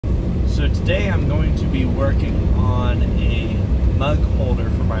So today I'm going to be working on a mug holder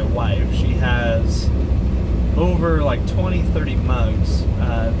for my wife. She has over like 20-30 mugs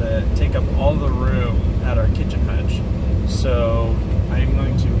that take up all the room at our kitchen hutch. So I'm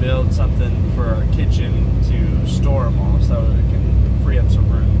going to build something for our kitchen to store them all so that we can free up some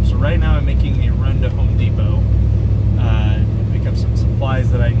room. So right now I'm making a run to Home Depot and pick up some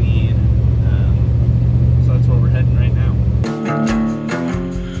supplies that I need. So that's where we're heading right now.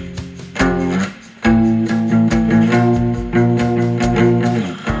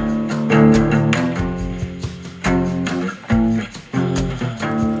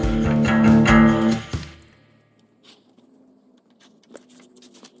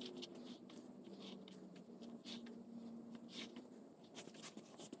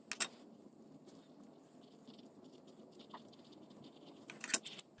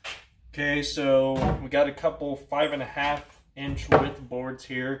 Okay, so we got a couple 5.5-inch width boards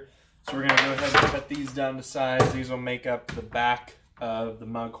here. So we're gonna go ahead and cut these down to size. These will make up the back of the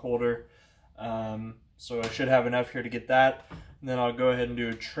mug holder. So I should have enough here to get that. And then I'll go ahead and do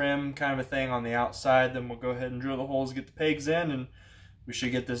a trim kind of a thing on the outside. Then we'll go ahead and drill the holes, get the pegs in, and we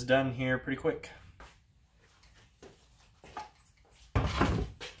should get this done here pretty quick.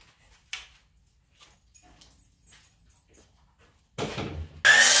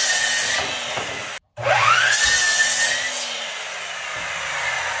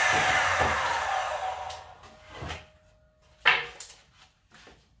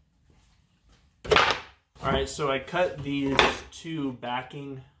 Alright, so I cut these two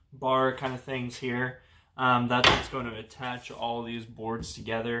backing bar kind of things here. That's what's going to attach all these boards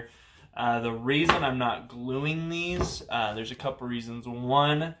together. The reason I'm not gluing these, there's a couple reasons.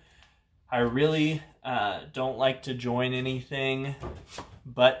 One, I really don't like to join anything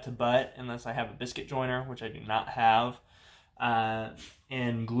butt to butt unless I have a biscuit joiner, which I do not have.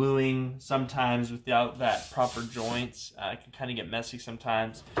 And gluing sometimes without that proper joints can kind of get messy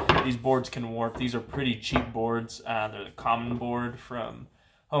sometimes. These boards can warp. These are pretty cheap boards. They're the common board from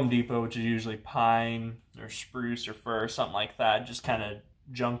Home Depot, which is usually pine or spruce or fir, something like that. Just kind of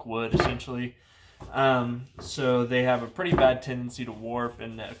junk wood, essentially. So they have a pretty bad tendency to warp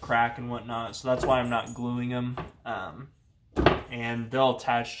and crack and whatnot. So that's why I'm not gluing them. And they'll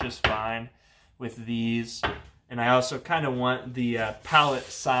attach just fine with these. And I also kind of want the pallet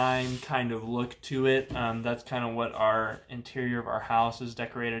sign kind of look to it. That's kind of what our interior of our house is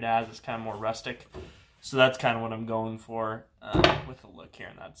decorated as. It's kind of more rustic. So that's kind of what I'm going for with the look here.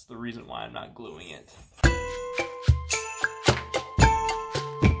 And that's the reason why I'm not gluing it.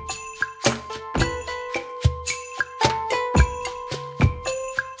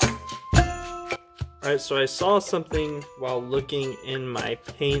 Alright, so I saw something while looking in my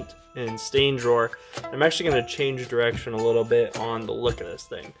paint and stain drawer. I'm actually going to change direction a little bit on the look of this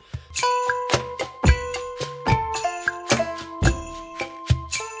thing.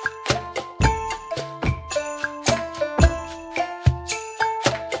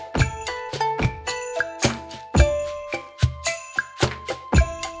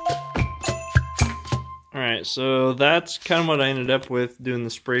 Alright, so that's kind of what I ended up with doing the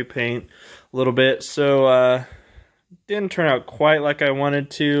spray paint a little bit. So didn't turn out quite like I wanted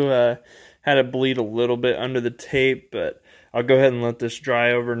to. Had it bleed a little bit under the tape, but I'll go ahead and let this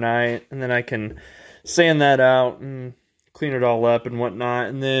dry overnight, and then I can sand that out and clean it all up and whatnot.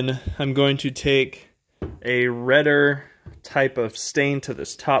 And then I'm going to take a redder type of stain to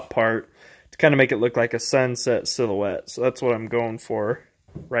this top part to kind of make it look like a sunset silhouette. So that's what I'm going for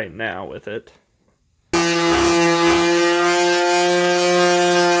right now with it.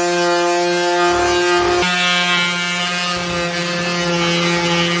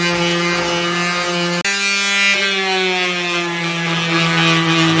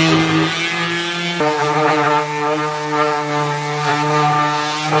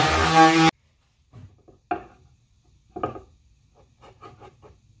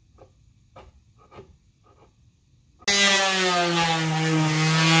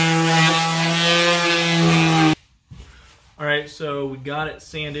 Alright, so we got it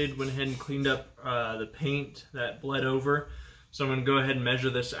sanded, went ahead and cleaned up the paint that bled over. So I'm going to go ahead and measure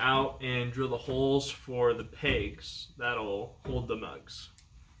this out and drill the holes for the pegs that'll hold the mugs.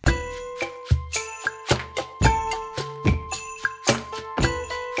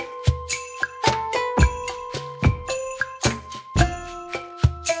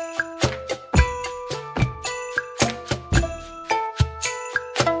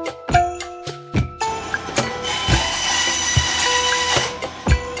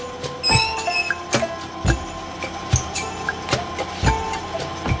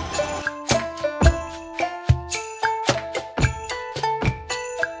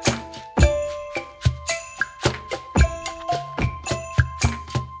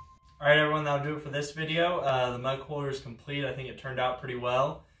 that'll do it for this video. The mug holder is complete. I think it turned out pretty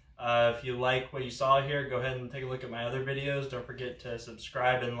well. If you like what you saw here, go ahead and take a look at my other videos. Don't forget to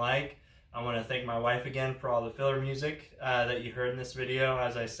subscribe and like. I want to thank my wife again for all the filler music that you heard in this video.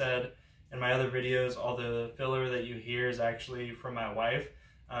 As I said in my other videos, all the filler that you hear is actually from my wife.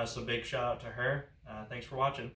 So big shout out to her. Thanks for watching.